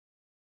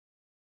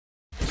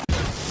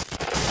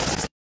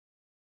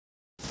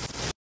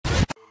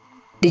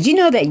Did you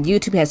know that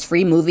YouTube has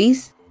free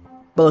movies,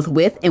 both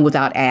with and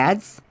without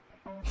ads?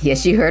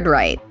 Yes, you heard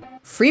right.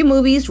 Free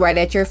movies right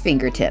at your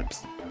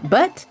fingertips.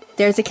 But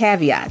there's a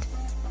caveat.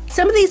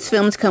 Some of these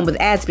films come with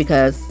ads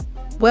because,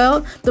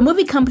 well, the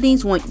movie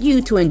companies want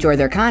you to enjoy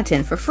their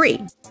content for free.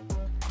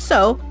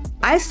 So,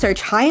 I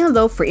search high and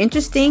low for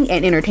interesting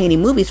and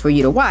entertaining movies for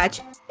you to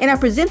watch, and I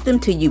present them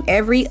to you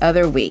every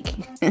other week.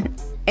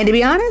 And to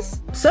be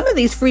honest, some of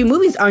these free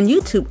movies on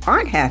YouTube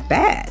aren't half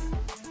bad.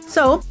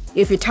 So,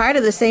 if you're tired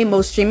of the same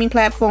old streaming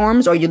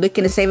platforms or you're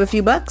looking to save a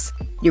few bucks,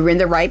 you're in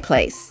the right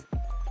place.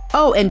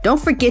 Oh, and don't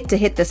forget to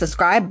hit the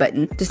subscribe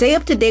button to stay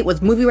up to date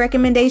with movie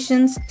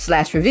recommendations,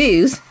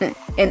 /reviews,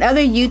 and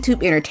other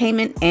YouTube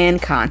entertainment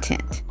and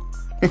content.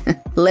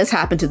 Let's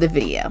hop into the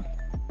video.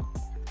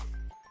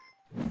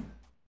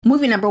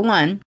 Movie number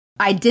 1,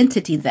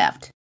 Identity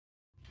Theft.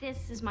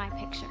 This is my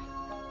picture.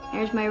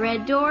 There's my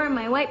red door,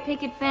 my white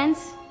picket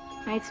fence.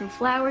 I had some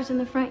flowers in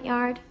the front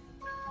yard.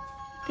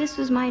 This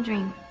was my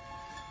dream.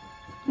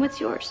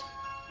 What's yours?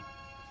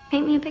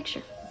 Paint me a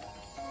picture.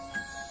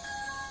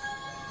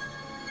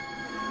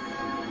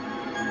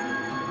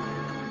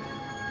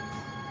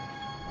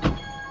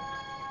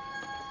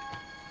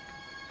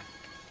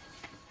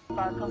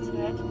 Sparkle to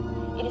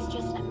it. It is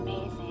just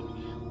amazing.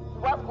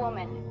 What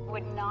woman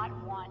would not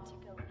want to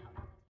go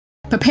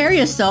out? Prepare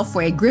yourself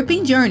for a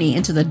gripping journey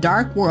into the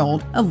dark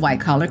world of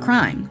white-collar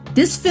crime.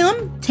 This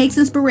film takes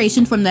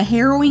inspiration from the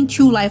harrowing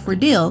true-life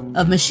ordeal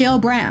of Michelle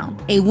Brown,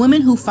 a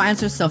woman who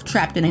finds herself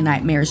trapped in a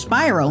nightmare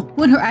spiral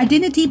when her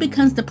identity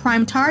becomes the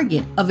prime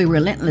target of a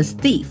relentless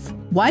thief.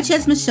 Watch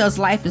as Michelle's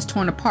life is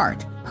torn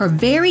apart, her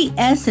very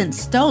essence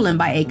stolen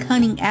by a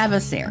cunning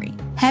adversary.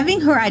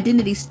 Having her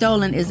identity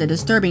stolen is a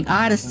disturbing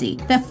odyssey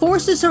that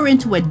forces her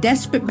into a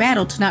desperate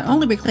battle to not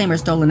only reclaim her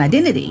stolen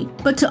identity,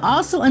 but to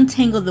also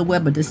untangle the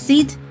web of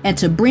deceit and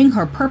to bring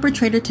her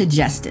perpetrator to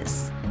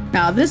justice.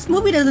 Now, this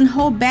movie doesn't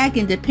hold back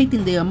in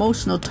depicting the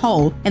emotional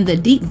toll and the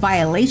deep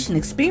violation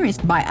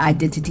experienced by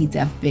identity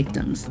theft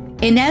victims.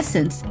 In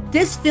essence,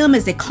 this film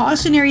is a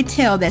cautionary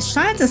tale that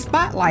shines a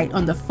spotlight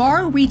on the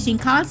far-reaching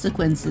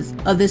consequences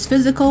of this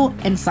physical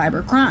and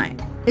cyber crime.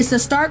 It's a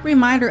stark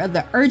reminder of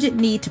the urgent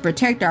need to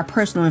protect our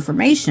personal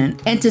information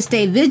and to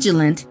stay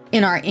vigilant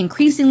in our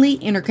increasingly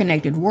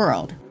interconnected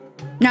world.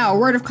 Now, a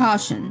word of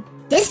caution.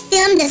 This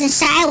film doesn't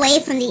shy away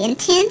from the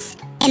intense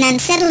and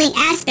unsettling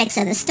aspects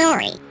of the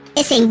story.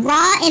 It's a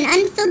raw and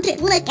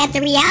unfiltered look at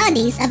the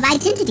realities of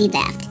identity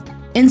theft.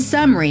 In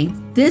summary,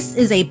 this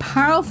is a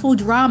powerful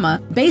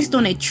drama based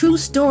on a true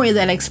story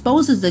that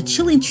exposes the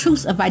chilling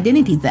truths of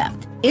identity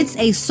theft. It's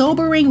a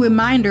sobering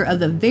reminder of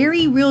the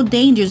very real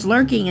dangers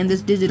lurking in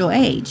this digital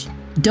age.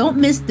 Don't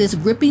miss this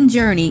gripping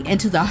journey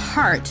into the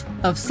heart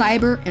of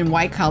cyber and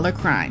white-collar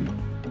crime.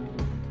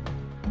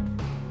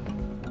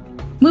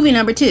 Movie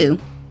number 2,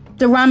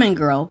 The Ramen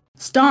Girl,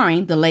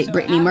 starring the late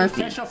Brittany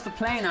Murphy. Fresh off the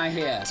plane, I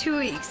hear. 2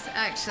 weeks,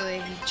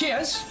 actually.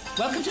 Cheers.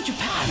 Welcome to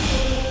Japan.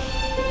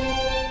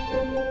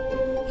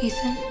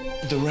 Ethan?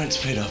 The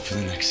rent's paid up for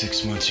the next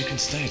 6 months. You can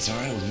stay. It's all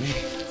right with me.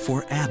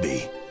 For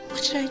Abby,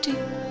 What should I do?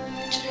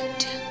 What should I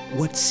do?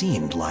 what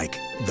seemed like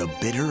the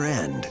bitter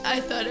end I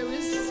thought I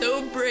was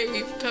so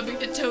brave coming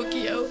to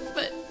Tokyo,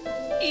 but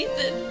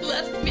Ethan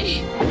left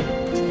me.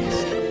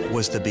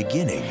 was the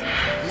beginning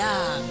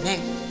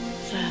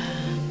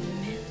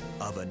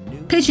of a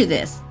new... Picture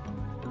this.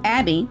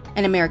 Abby,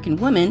 an American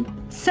woman,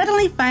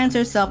 suddenly finds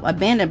herself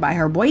abandoned by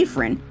her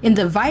boyfriend in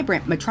the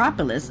vibrant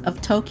metropolis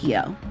of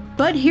Tokyo.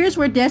 But here's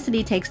where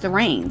destiny takes the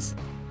reins.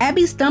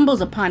 Abby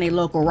stumbles upon a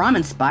local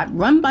ramen spot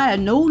run by a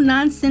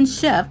no-nonsense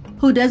chef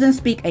who doesn't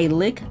speak a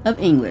lick of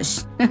English.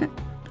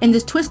 In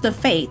this twist of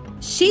fate,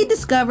 she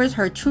discovers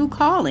her true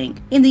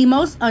calling in the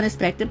most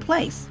unexpected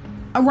place,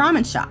 a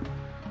ramen shop.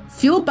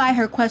 Fueled by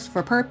her quest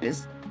for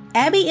purpose,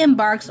 Abby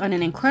embarks on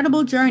an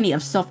incredible journey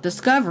of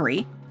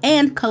self-discovery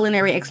and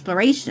culinary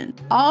exploration,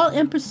 all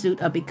in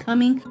pursuit of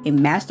becoming a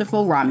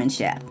masterful ramen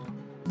chef.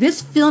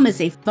 This film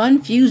is a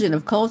fun fusion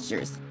of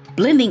cultures,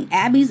 blending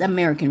Abby's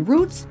American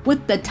roots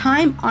with the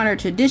time-honored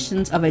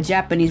traditions of a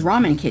Japanese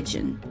ramen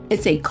kitchen.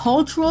 It's a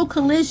cultural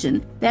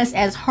collision that's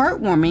as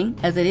heartwarming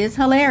as it is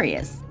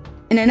hilarious.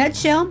 In a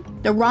nutshell,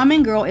 The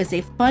Ramen Girl is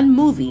a fun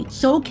movie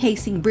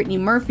showcasing Brittany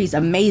Murphy's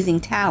amazing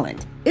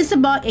talent. It's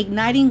about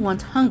igniting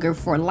one's hunger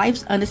for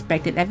life's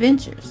unexpected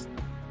adventures.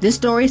 This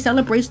story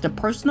celebrates the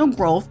personal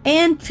growth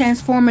and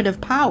transformative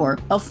power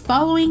of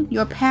following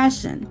your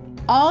passion,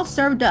 all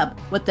served up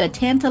with the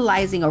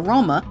tantalizing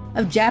aroma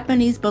of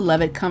Japanese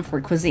beloved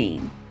comfort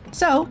cuisine.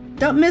 So,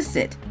 don't miss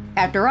it.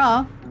 After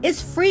all,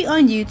 it's free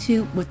on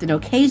YouTube with an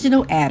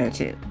occasional ad or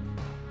two.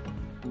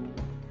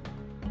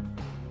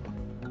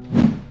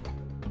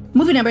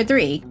 Movie number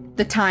 3,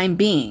 The Time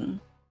Being.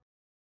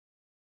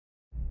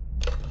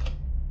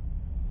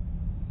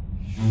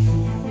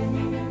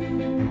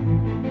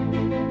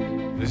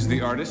 This is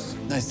the artist?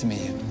 Nice to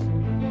meet you.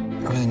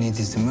 I really need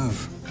these to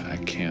move. I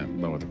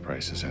can't lower the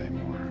prices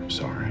anymore. I'm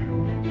sorry.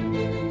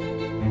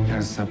 You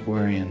gotta stop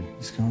worrying.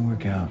 It's gonna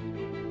work out.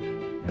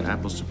 And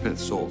apples to pith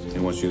sold. He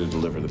wants you to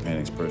deliver the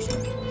paintings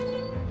personally.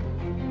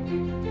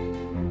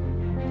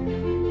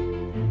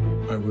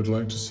 would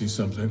like to see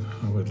something.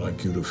 I would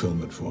like you to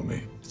film it for me.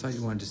 I thought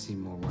you wanted to see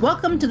more work.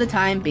 Welcome to The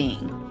Time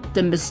Being,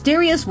 the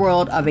mysterious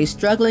world of a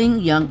struggling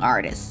young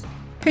artist.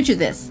 Picture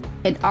this.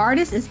 An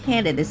artist is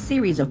handed a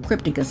series of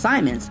cryptic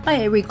assignments by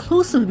a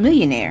reclusive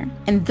millionaire,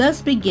 and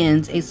thus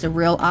begins a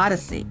surreal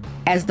odyssey.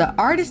 As the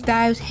artist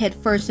dives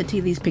headfirst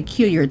into these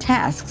peculiar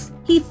tasks,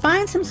 he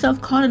finds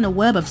himself caught in a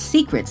web of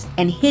secrets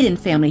and hidden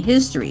family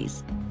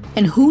histories.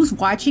 And who's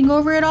watching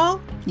over it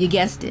all? You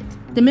guessed it,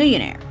 the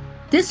millionaire.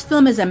 This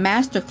film is a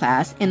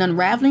masterclass in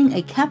unraveling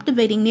a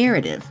captivating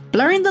narrative,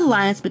 blurring the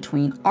lines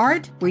between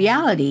art,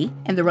 reality,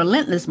 and the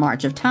relentless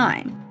march of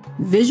time.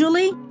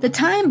 Visually, The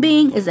Time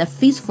Being is a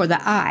feast for the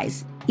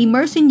eyes,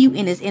 immersing you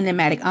in its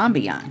enigmatic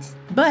ambiance.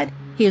 But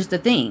here's the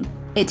thing,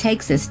 it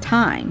takes its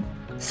time.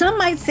 Some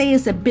might say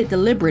it's a bit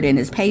deliberate in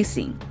its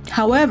pacing.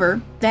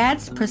 However,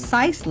 that's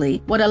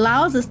precisely what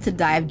allows us to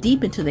dive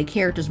deep into the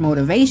characters'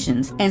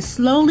 motivations and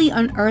slowly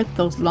unearth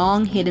those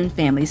long-hidden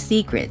family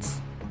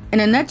secrets. In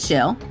a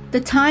nutshell,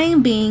 The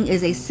Time Being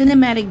is a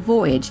cinematic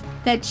voyage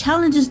that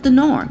challenges the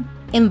norm,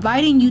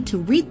 inviting you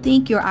to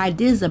rethink your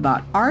ideas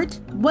about art,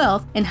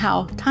 wealth, and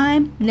how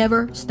time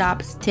never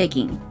stops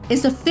ticking.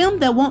 It's a film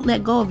that won't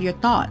let go of your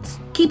thoughts,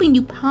 keeping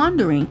you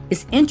pondering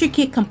its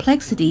intricate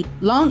complexity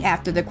long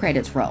after the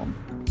credits roll.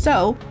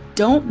 So,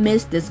 don't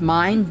miss this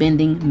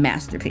mind-bending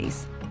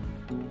masterpiece.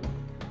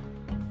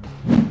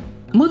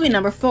 Movie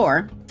number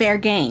 4, Fair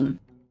Game.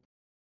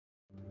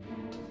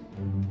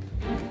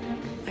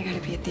 I gotta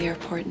be at the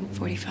airport in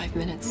 45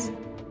 minutes.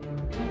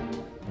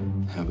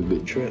 Have a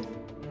good trip.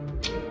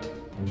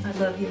 I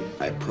love you.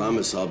 I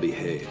promise I'll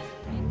behave.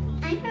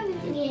 I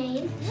promise to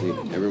behave. See,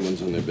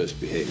 everyone's on their best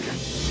behavior.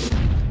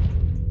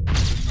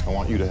 I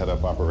want you to head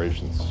up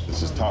operations.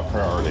 This is top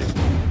priority.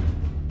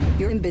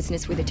 You're in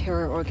business with a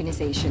terror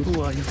organization.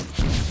 Who are you?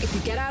 If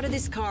you get out of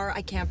this car,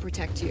 I can't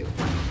protect you.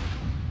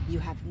 You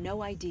have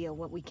no idea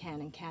what we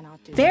can and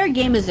cannot do. Fair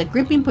Game is a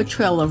gripping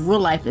portrayal of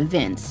real-life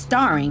events,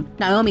 starring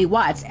Naomi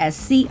Watts as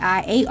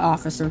CIA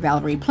officer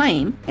Valerie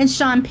Plame and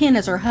Sean Penn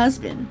as her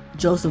husband,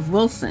 Joseph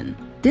Wilson.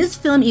 This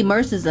film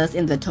immerses us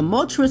in the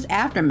tumultuous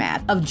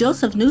aftermath of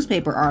Joseph's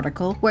newspaper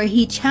article where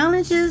he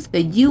challenges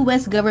the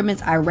U.S.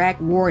 government's Iraq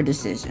war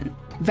decision.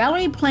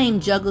 Valerie Plame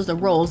juggles the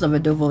roles of a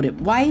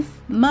devoted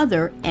wife,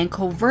 mother, and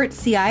covert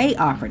CIA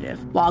operative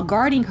while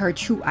guarding her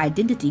true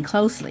identity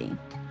closely.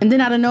 And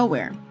then out of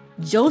nowhere,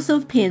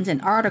 Joseph pens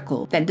an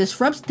article that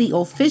disrupts the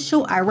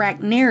official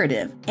Iraq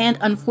narrative and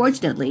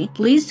unfortunately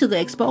leads to the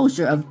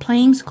exposure of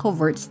Plame's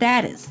covert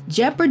status,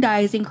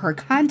 jeopardizing her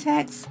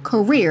contacts,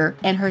 career,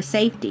 and her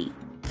safety.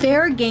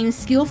 Fair Game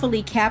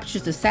skillfully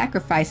captures the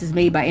sacrifices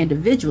made by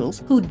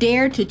individuals who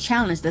dare to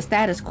challenge the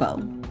status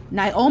quo.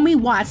 Naomi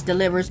Watts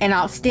delivers an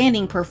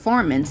outstanding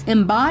performance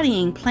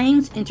embodying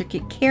Plame's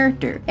intricate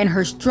character and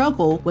her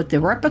struggle with the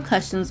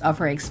repercussions of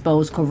her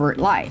exposed covert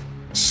life.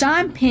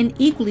 Sean Penn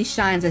equally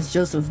shines as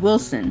Joseph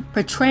Wilson,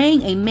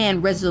 portraying a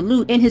man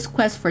resolute in his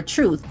quest for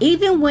truth,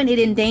 even when it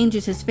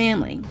endangers his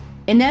family.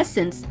 In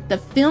essence, the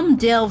film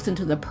delves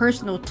into the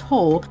personal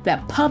toll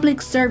that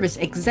public service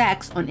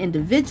exacts on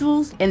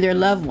individuals and their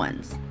loved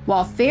ones.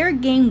 While Fair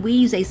Game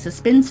weaves a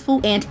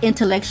suspenseful and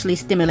intellectually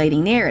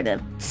stimulating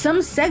narrative,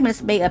 some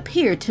segments may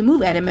appear to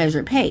move at a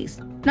measured pace.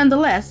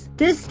 Nonetheless,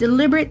 this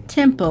deliberate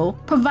tempo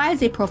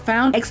provides a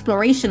profound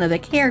exploration of the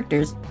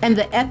characters and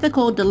the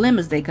ethical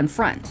dilemmas they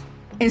confront.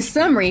 In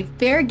summary,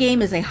 Fair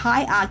Game is a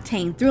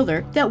high-octane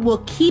thriller that will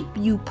keep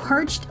you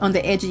perched on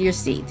the edge of your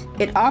seat.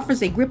 It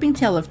offers a gripping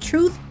tale of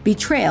truth,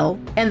 betrayal,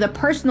 and the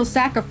personal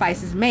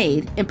sacrifices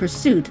made in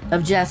pursuit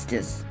of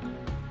justice.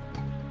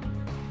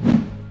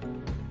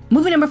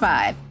 Movie number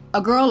 5,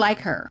 A Girl Like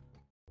Her.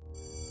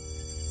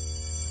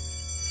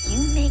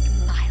 You make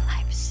my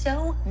life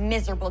so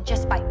miserable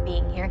just by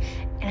being here,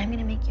 and I'm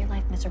gonna make your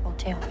life miserable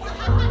too.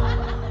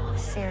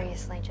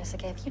 Seriously,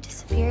 Jessica, if you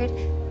disappeared,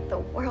 the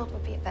world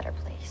would be a better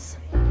place.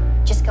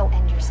 Just go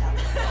end yourself.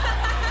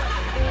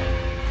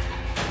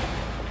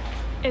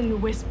 In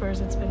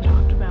whispers, it's been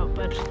talked about,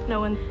 but no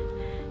one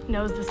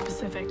knows the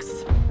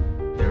specifics.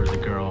 There was a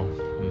girl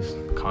who was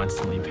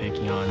constantly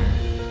picking on her.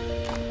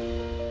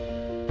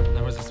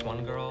 There was this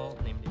one girl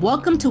named...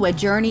 Welcome to a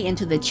journey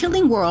into the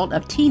chilling world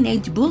of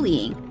teenage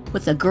bullying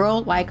with A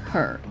Girl Like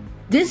Her.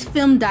 This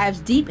film dives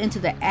deep into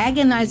the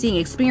agonizing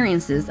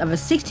experiences of a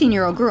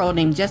 16-year-old girl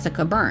named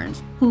Jessica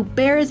Burns, who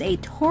bears a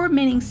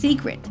tormenting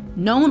secret,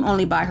 known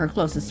only by her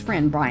closest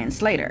friend, Brian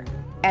Slater.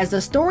 As the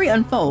story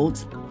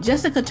unfolds,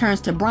 Jessica turns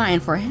to Brian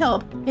for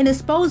help in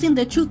exposing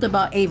the truth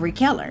about Avery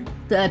Keller,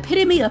 the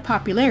epitome of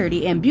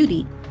popularity and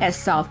beauty at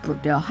South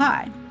Brookdale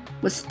High.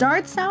 What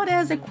starts out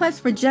as a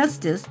quest for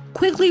justice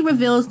quickly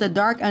reveals the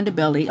dark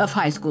underbelly of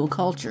high school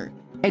culture.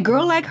 A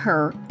Girl Like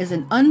Her is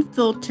an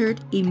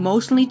unfiltered,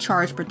 emotionally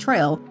charged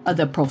portrayal of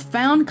the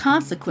profound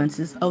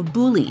consequences of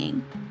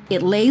bullying.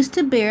 It lays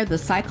to bear the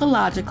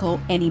psychological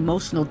and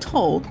emotional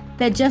toll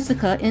that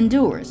Jessica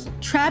endures,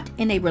 trapped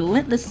in a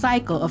relentless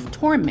cycle of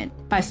torment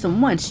by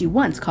someone she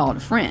once called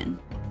a friend.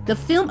 The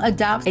film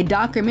adopts a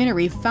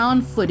documentary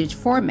found footage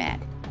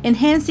format,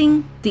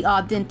 enhancing the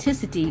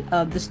authenticity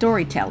of the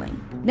storytelling.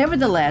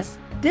 Nevertheless,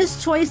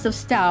 This choice of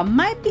style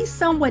might be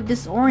somewhat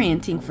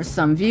disorienting for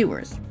some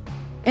viewers.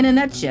 In a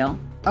nutshell,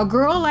 A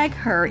Girl Like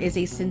Her is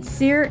a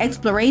sincere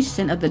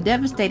exploration of the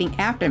devastating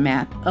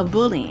aftermath of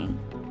bullying.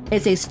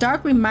 It's a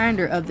stark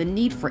reminder of the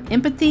need for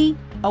empathy,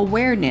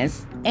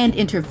 awareness, and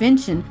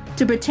intervention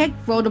to protect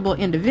vulnerable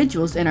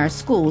individuals in our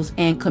schools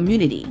and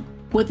community.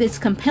 With its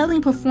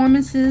compelling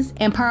performances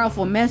and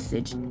powerful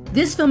message,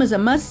 this film is a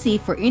must-see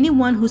for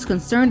anyone who's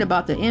concerned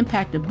about the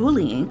impact of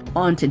bullying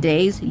on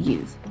today's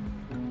youth.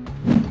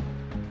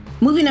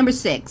 Movie number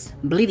 6,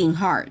 Bleeding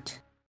Heart.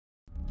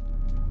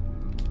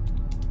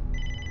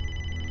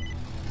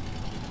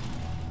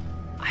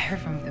 I heard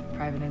from the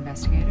private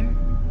investigator.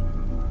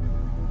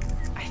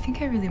 I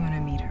think I really want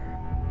to meet her.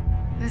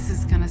 This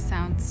is gonna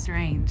sound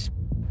strange,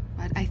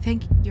 but I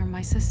think you're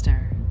my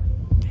sister.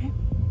 Okay.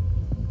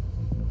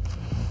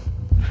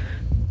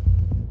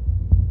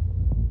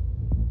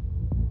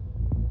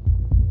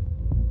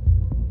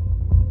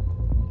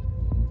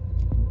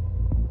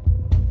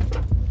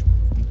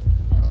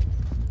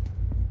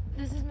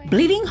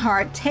 Bleeding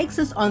Heart takes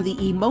us on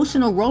the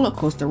emotional roller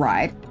coaster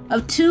ride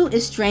of two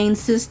estranged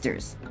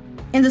sisters.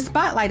 In the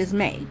spotlight is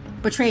May,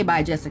 portrayed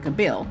by Jessica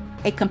Biel,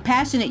 a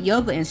compassionate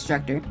yoga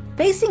instructor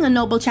facing a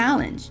noble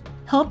challenge,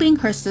 helping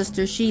her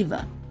sister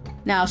Shiva.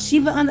 Now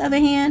Shiva, on the other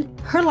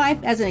hand, her life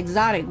as an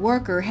exotic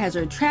worker has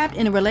her trapped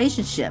in a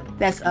relationship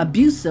that's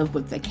abusive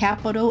with the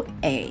capital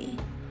A.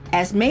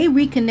 As May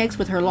reconnects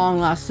with her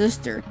long-lost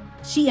sister,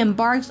 she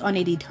embarks on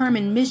a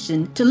determined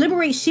mission to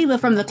liberate Shiva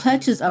from the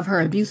clutches of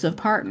her abusive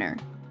partner.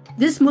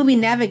 This movie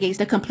navigates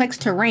the complex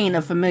terrain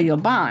of familial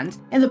bonds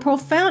and the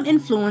profound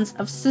influence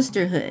of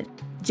sisterhood.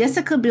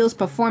 Jessica Biel's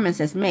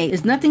performance as May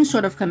is nothing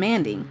short of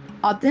commanding,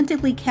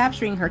 authentically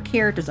capturing her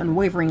character's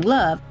unwavering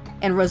love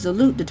and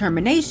resolute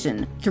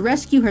determination to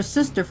rescue her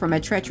sister from a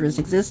treacherous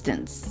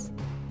existence.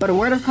 But a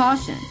word of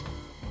caution.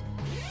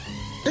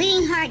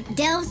 Bleeding Heart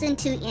delves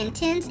into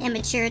intense and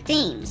mature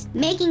themes,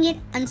 making it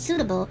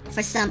unsuitable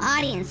for some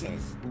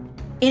audiences.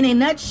 In a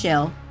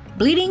nutshell,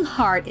 Bleeding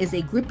Heart is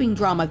a gripping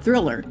drama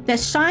thriller that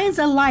shines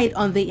a light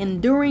on the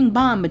enduring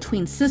bond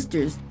between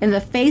sisters in the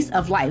face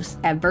of life's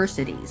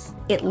adversities.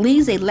 It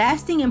leaves a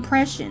lasting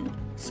impression,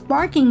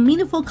 sparking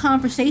meaningful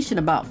conversation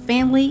about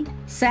family,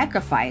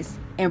 sacrifice,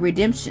 and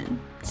redemption.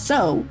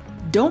 So,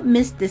 don't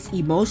miss this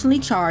emotionally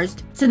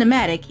charged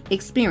cinematic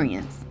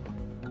experience.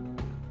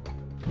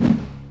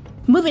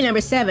 Movie number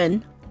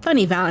 7,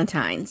 Funny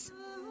Valentines.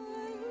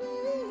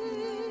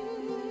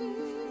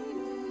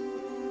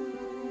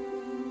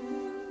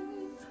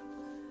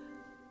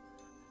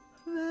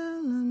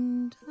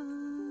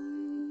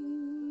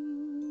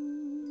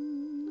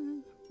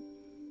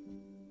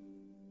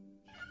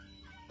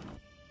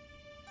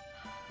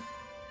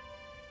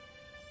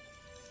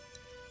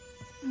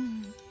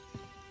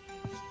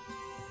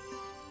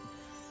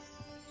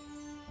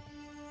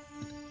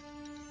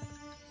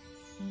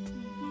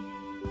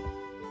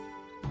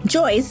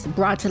 Joyce,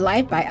 brought to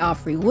life by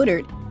Alfre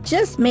Woodard,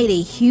 just made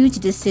a huge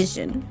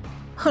decision.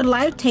 Her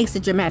life takes a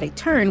dramatic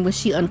turn when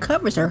she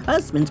uncovers her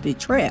husband's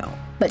betrayal,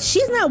 but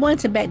she's not one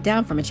to back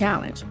down from a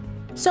challenge.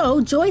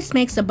 So Joyce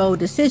makes a bold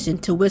decision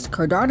to whisk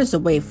her daughters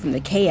away from the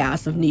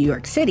chaos of New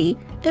York City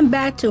and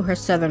back to her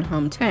southern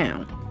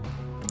hometown.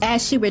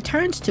 As she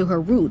returns to her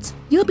roots,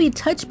 you'll be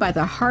touched by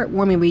the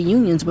heartwarming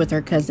reunions with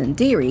her cousin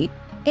Dearie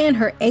and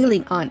her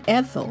ailing Aunt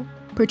Ethel,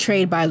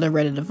 portrayed by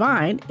Loretta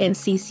Devine and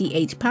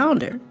CCH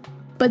Pounder.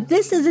 But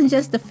this isn't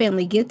just a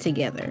family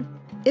get-together.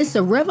 It's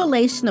a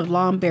revelation of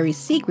long buried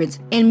secrets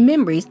and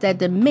memories that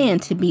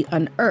demand to be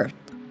unearthed.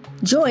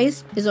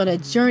 Joyce is on a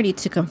journey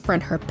to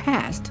confront her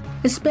past,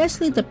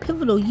 especially the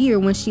pivotal year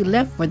when she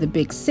left for the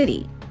big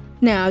city.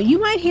 Now, you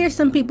might hear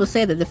some people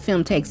say that the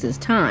film takes its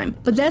time,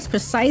 but that's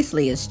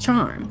precisely its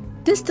charm.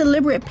 This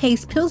deliberate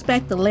pace peels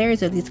back the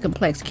layers of these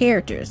complex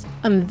characters,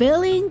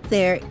 unveiling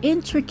their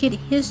intricate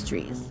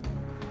histories.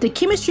 The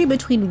chemistry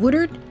between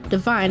Woodard,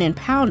 Devine, and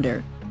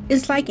Pounder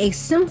is like a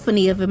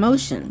symphony of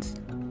emotions,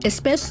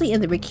 especially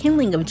in the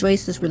rekindling of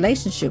Joyce's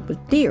relationship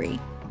with Dearie.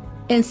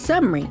 In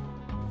summary,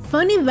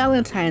 Funny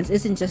Valentines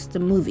isn't just a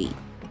movie.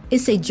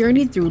 It's a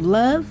journey through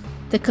love,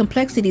 the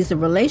complexities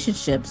of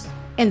relationships,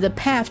 and the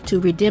path to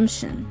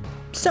redemption.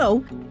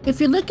 So, if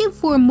you're looking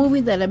for a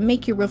movie that'll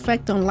make you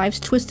reflect on life's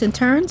twists and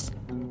turns,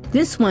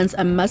 this one's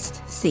a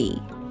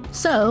must-see.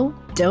 So,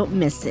 don't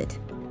miss it.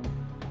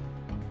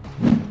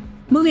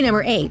 Movie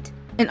number 8,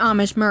 An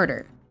Amish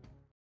Murder.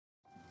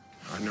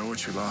 I know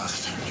what you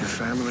lost. Your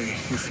family,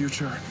 your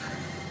future.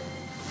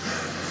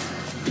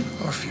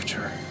 Our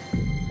future.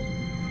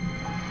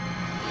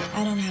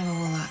 I don't have a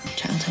whole lot of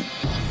childhood.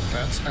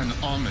 That's an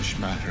Amish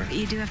matter.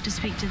 You do have to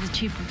speak to the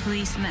chief of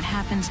police, and that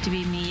happens to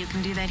be me. You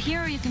can do that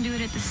here, or you can do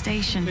it at the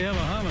station. We have a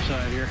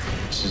homicide here.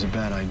 This is a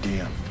bad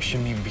idea. We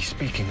shouldn't even be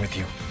speaking with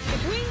you.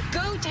 If we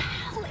go to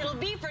hell, it'll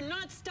be for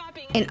not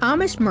stopping. An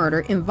Amish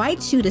Murder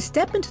invites you to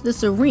step into the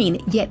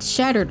serene yet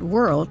shattered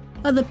world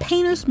of the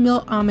Painters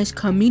Mill Amish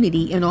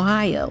community in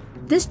Ohio.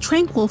 This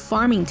tranquil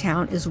farming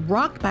town is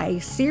rocked by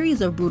a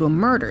series of brutal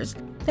murders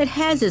that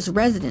has its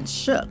residents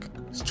shook,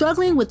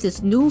 struggling with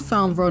this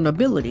newfound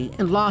vulnerability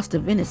and loss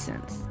of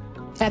innocence.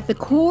 At the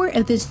core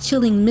of this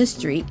chilling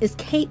mystery is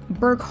Kate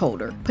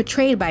Burkholder,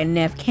 portrayed by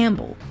Neve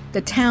Campbell, the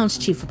town's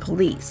chief of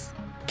police.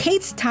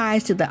 Kate's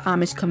ties to the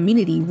Amish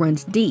community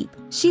runs deep.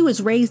 She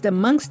was raised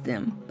amongst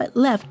them, but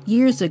left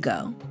years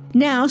ago.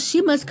 Now she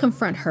must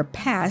confront her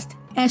past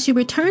as she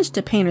returns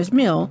to Painter's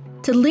Mill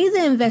to lead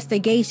the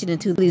investigation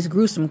into these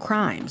gruesome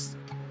crimes.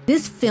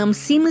 This film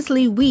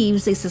seamlessly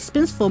weaves a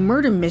suspenseful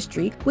murder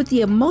mystery with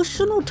the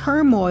emotional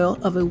turmoil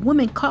of a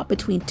woman caught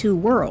between two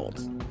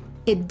worlds.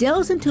 It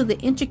delves into the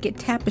intricate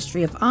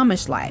tapestry of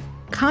Amish life,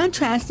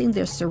 contrasting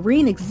their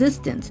serene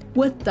existence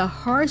with the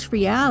harsh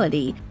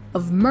reality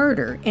of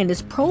murder and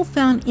its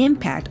profound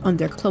impact on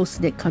their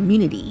close-knit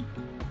community.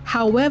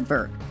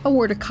 However, a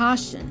word of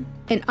caution: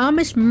 an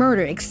Amish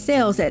murder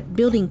excels at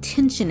building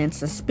tension and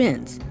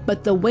suspense,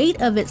 but the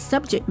weight of its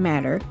subject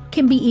matter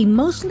can be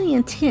emotionally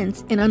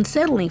intense and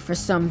unsettling for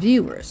some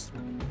viewers.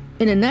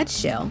 In a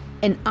nutshell,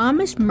 an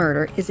Amish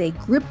murder is a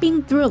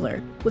gripping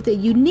thriller with a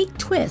unique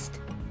twist,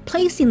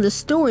 placing the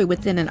story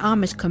within an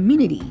Amish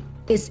community.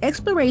 Its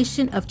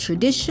exploration of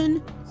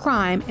tradition,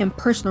 crime, and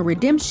personal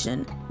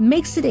redemption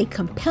makes it a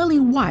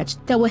compelling watch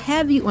that will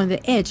have you on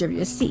the edge of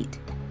your seat.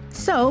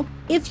 So,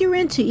 if you're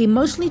into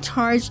emotionally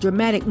charged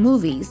dramatic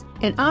movies,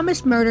 an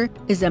Amish murder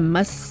is a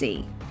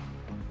must-see.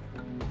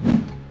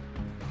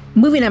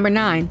 Movie number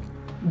 9,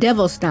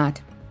 Devil's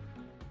Knot.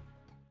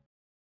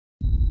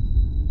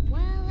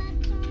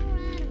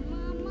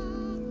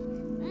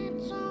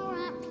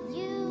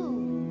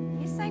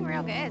 You sing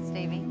real good,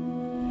 Stevie.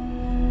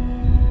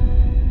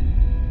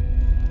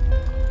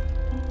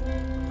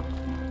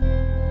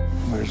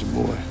 Where's the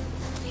boy?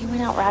 He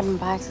went out riding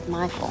bikes with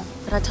Michael,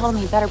 but I told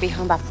him he better be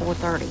home by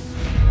 4:30.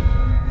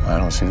 I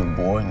don't see the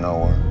boy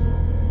nowhere.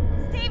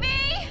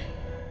 Stevie!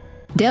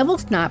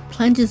 Devil's Knot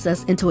plunges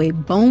us into a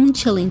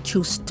bone-chilling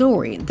true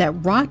story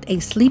that rocked a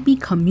sleepy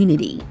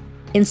community.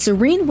 In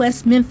serene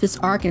West Memphis,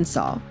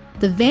 Arkansas,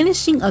 the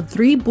vanishing of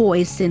 3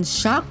 boys sends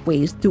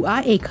shockwaves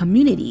throughout a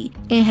community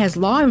and has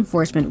law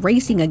enforcement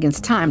racing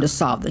against time to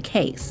solve the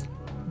case.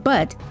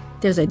 But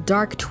there's a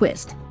dark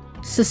twist.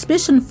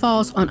 Suspicion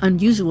falls on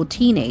unusual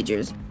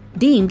teenagers,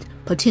 deemed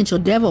potential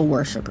devil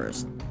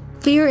worshippers.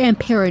 Fear and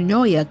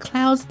paranoia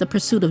clouds the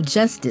pursuit of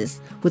justice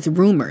with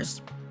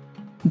rumors.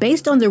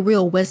 Based on the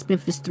real West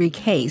Memphis 3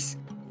 case,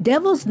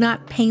 Devil's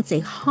Knot paints a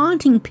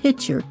haunting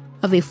picture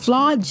of a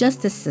flawed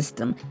justice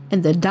system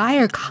and the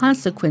dire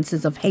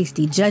consequences of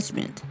hasty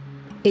judgment.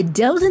 It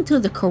delves into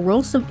the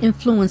corrosive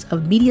influence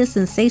of media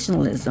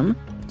sensationalism,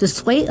 the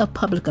sway of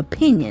public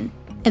opinion,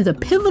 and the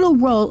pivotal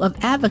role of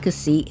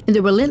advocacy in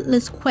the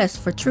relentless quest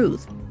for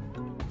truth.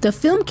 The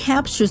film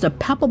captures the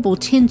palpable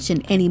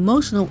tension and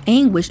emotional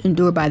anguish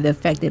endured by the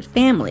affected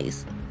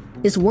families.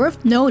 It's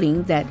worth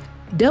noting that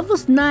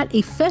Devil's Knot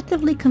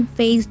effectively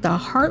conveys the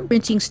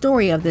heart-wrenching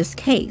story of this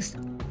case,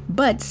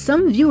 but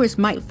some viewers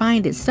might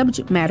find its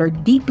subject matter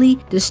deeply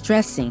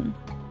distressing.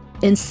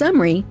 In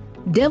summary,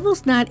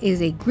 Devil's Knot is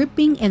a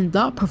gripping and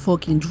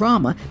thought-provoking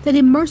drama that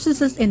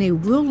immerses us in a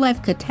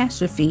real-life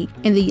catastrophe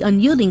and the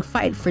unyielding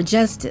fight for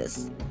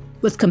justice.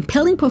 With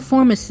compelling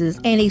performances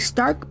and a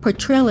stark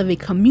portrayal of a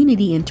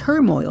community in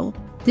turmoil,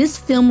 this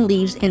film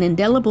leaves an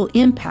indelible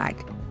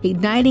impact,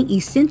 igniting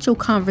essential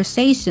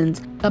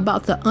conversations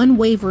about the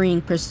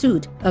unwavering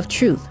pursuit of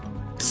truth.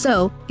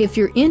 So, if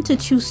you're into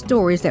true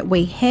stories that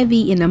weigh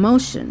heavy in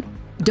emotion,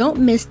 don't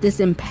miss this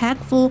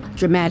impactful,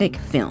 dramatic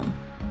film.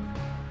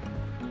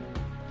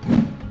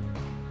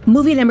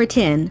 Movie number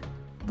 10,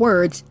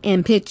 Words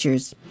and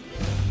Pictures.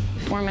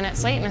 4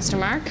 minutes late, Mr.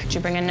 Mark. Did you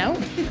bring a note?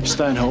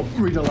 Stanhope,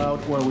 read aloud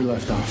where we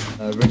left off.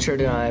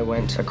 Richard and I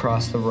went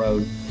across the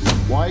road.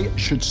 Why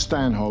should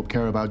Stanhope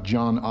care about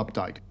John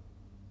Updike?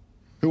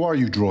 Who are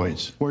you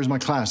droids? Where's my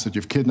class that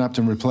you've kidnapped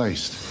and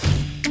replaced?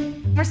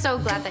 We're so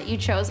glad that you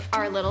chose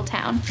our little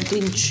town. I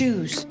didn't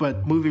choose.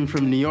 But moving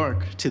from New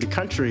York to the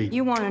country.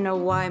 You want to know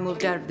why I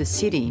moved out of the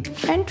city?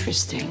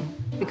 Interesting,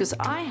 because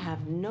I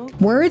have no...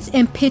 Words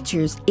and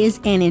Pictures is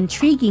an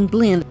intriguing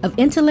blend of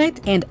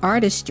intellect and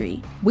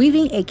artistry,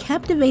 weaving a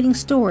captivating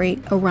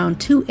story around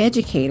 2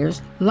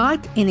 educators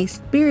locked in a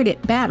spirited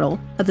battle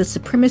of the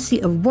supremacy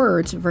of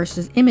words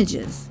versus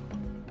images.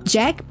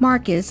 Jack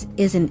Marcus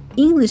is an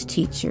English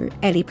teacher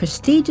at a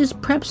prestigious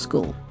prep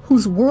school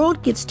whose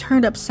world gets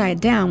turned upside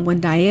down when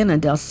Diana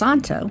Del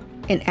Santo,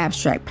 an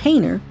abstract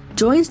painter,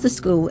 joins the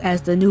school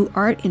as the new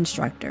art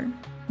instructor.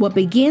 What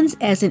begins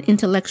as an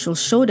intellectual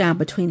showdown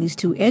between these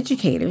 2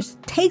 educators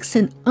takes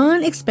an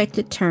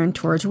unexpected turn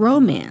towards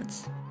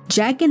romance.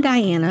 Jack and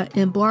Diana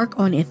embark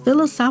on a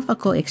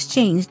philosophical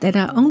exchange that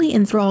not only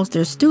enthralls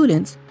their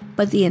students,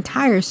 but the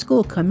entire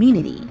school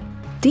community.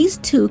 These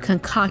 2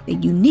 concoct a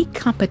unique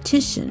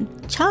competition,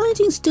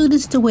 challenging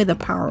students to weigh the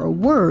power of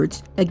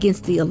words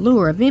against the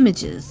allure of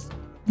images.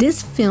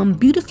 This film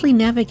beautifully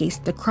navigates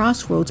the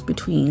crossroads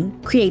between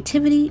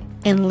creativity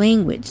and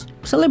language,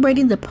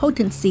 celebrating the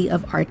potency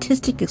of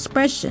artistic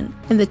expression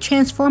and the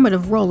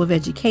transformative role of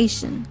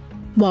education.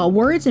 While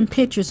Words and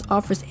Pictures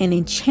offers an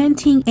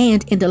enchanting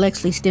and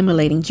intellectually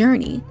stimulating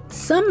journey,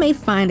 some may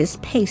find its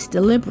pace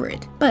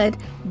deliberate, but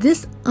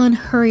this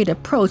unhurried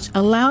approach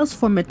allows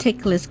for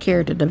meticulous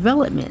character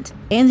development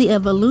and the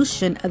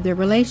evolution of their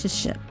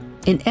relationship.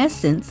 In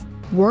essence,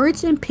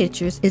 Words and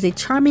Pictures is a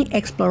charming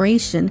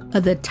exploration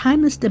of the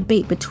timeless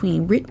debate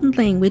between written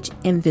language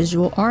and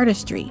visual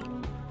artistry.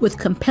 With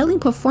compelling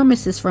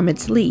performances from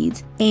its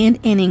leads and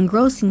an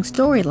engrossing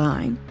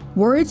storyline,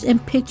 Words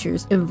and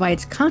Pictures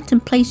invites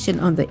contemplation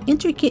on the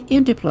intricate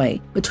interplay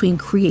between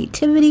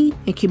creativity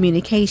and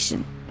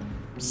communication.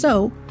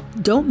 So,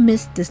 don't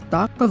miss this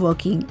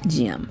thought-provoking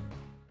gem.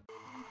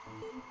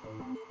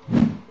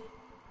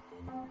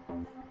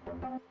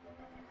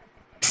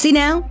 See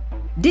now?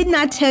 Didn't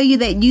I tell you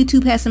that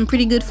YouTube has some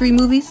pretty good free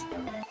movies?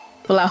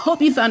 Well, I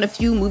hope you found a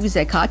few movies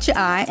that caught your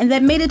eye and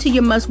that made it to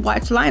your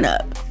must-watch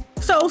lineup.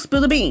 So,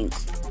 spill the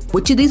beans.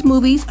 Which of these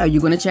movies are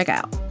you going to check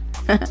out?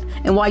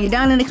 And while you're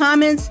down in the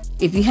comments,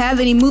 if you have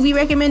any movie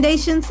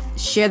recommendations,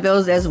 share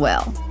those as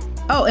well.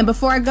 Oh, and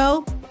before I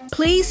go,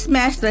 please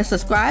smash the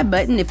subscribe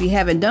button if you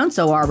haven't done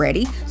so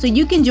already, so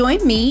you can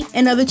join me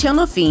and other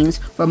channel fiends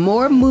for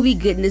more movie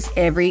goodness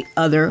every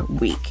other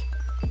week.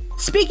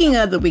 Speaking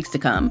of the weeks to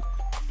come,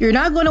 you're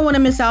not going to want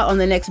to miss out on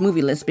the next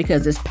movie list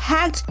because it's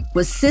packed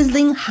with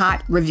sizzling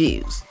hot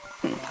reviews.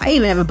 I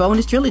even have a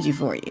bonus trilogy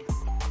for you.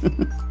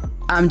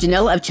 I'm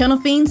Janella of Channel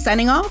Fiends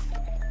signing off.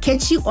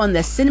 Catch you on the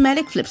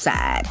cinematic flip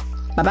side.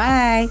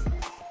 Bye-bye.